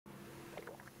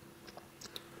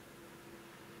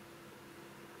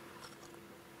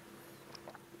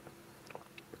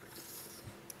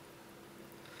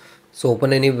So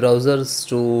open any browsers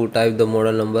to type the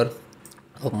model number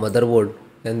of motherboard,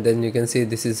 and then you can see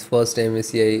this is first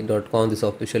msci.com, this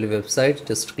official website.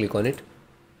 Just click on it.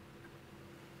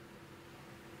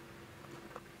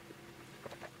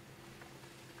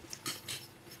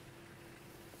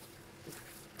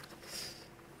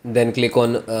 Then click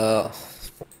on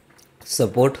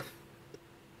support.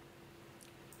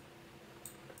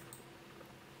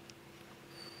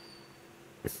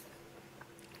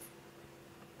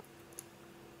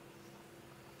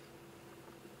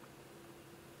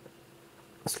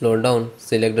 Slow down,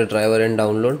 select the driver and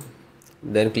download.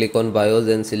 Then click on BIOS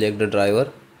and select the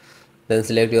driver. Then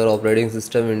select your operating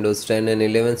system, Windows 10 and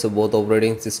 11. So both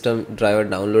operating system driver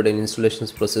download and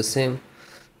installations process same.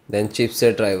 Then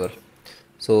chipset driver.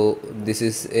 So this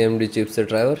is AMD chipset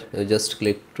driver. You just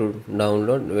click to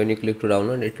download. When you click to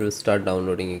download, it will start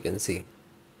downloading. You can see.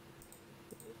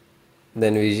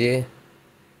 Then VGA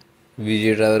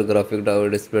driver, graphic driver,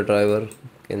 display driver.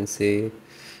 You can see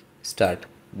start.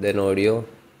 Then audio.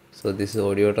 So this is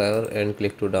audio driver and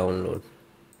click to download.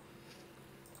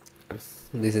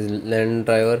 This is LAN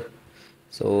driver.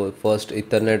 So first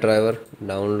Ethernet driver,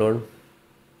 download.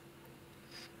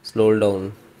 Slow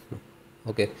down.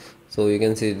 Okay, so you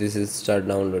can see this is start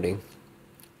downloading.